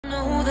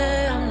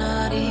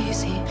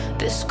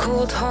this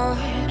cold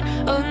heart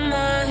of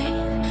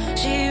mine.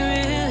 She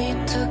really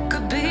took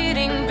a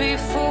beating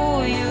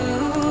before you.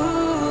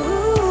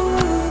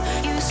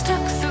 You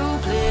stuck through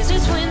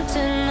blizzards,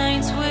 winter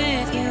nights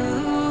with you.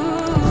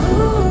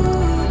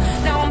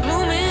 Now I'm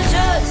blooming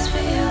just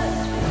for you,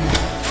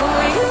 for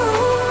you.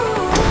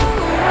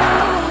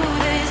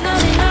 There's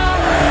nothing I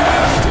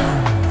wouldn't do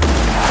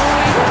for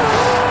you.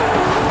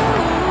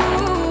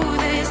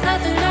 There's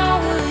nothing I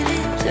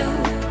wouldn't do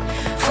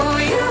for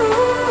you.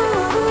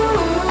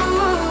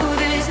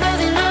 There's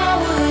nothing I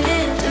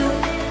wouldn't do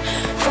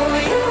for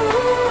you.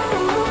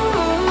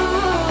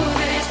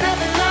 There's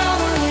nothing I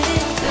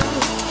wouldn't do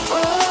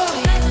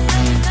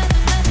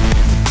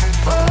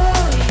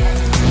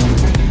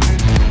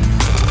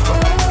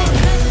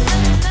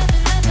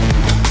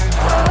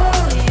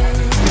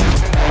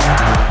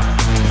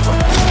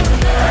you.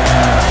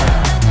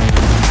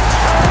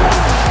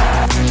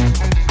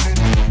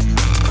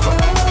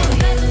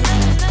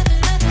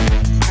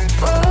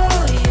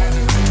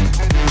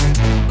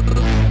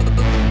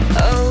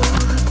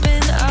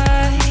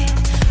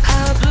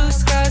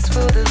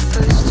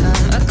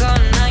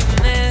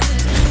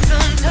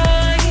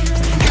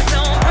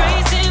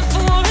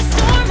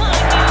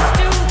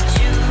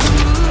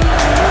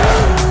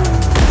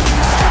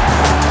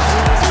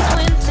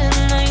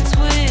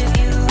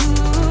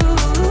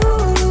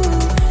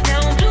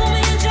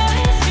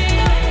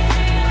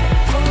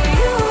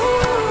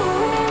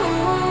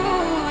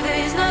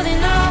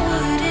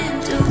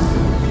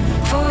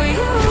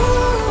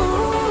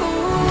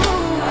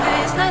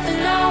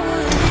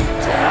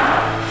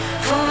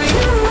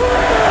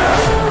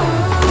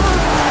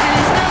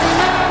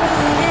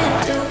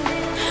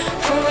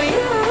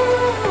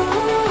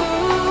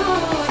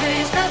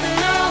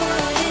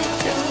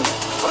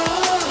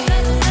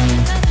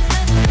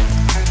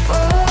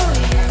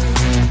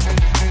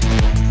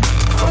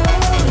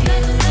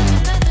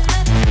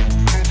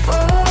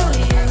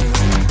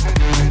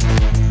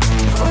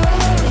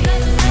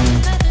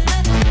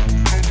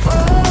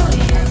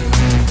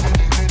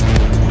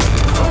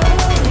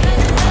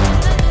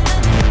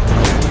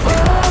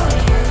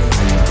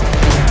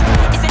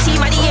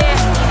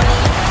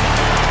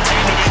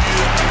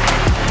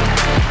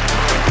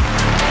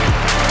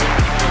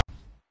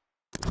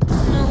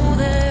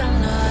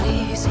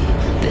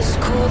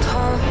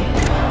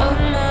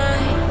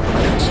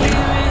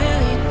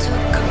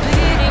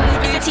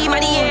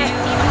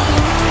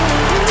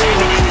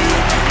 For you.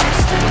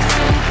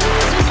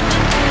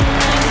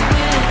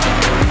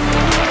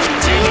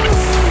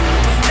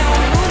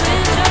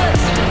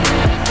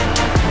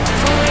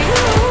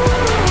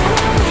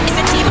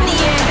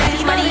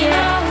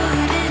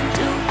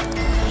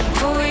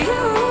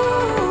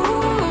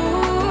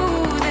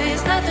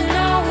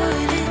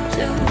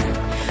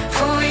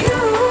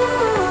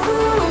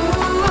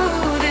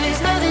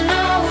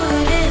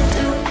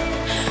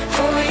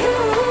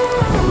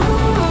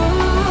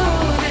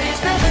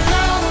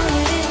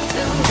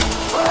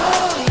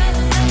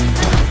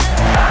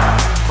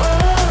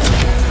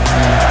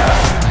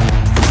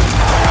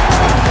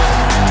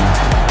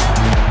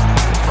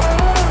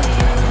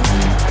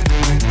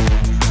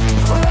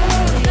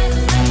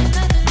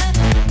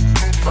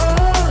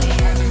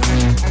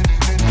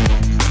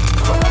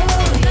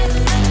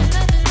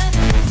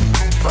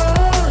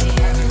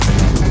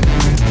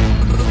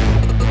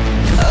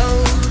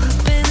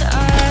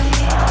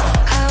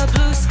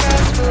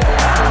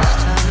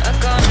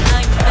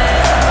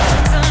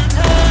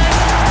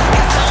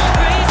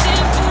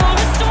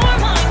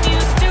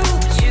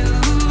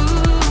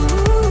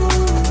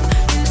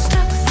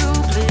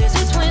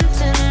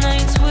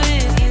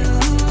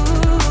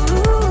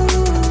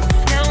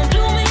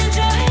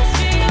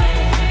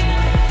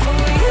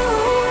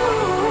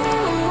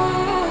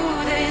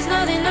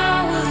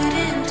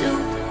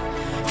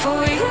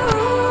 For you.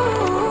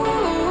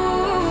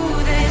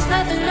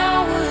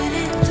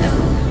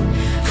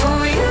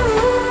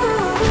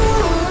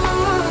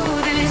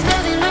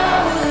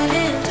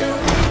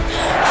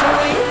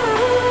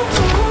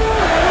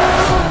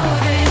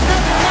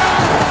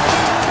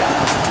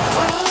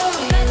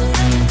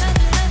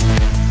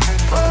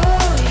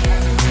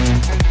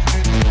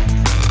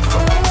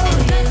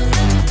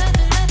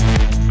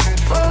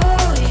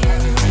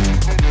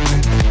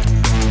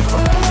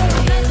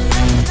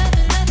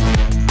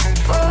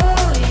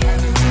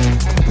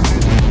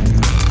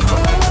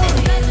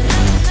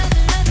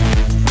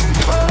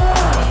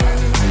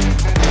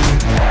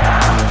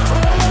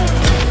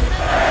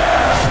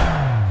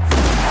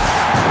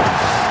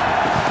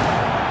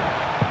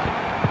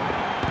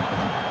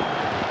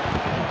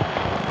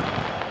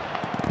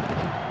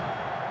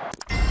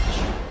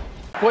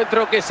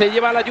 Encuentro que se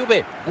lleva la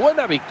Juve.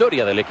 Buena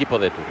victoria del equipo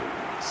de Turín.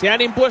 Se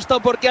han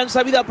impuesto porque han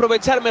sabido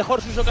aprovechar mejor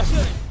sus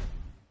ocasiones.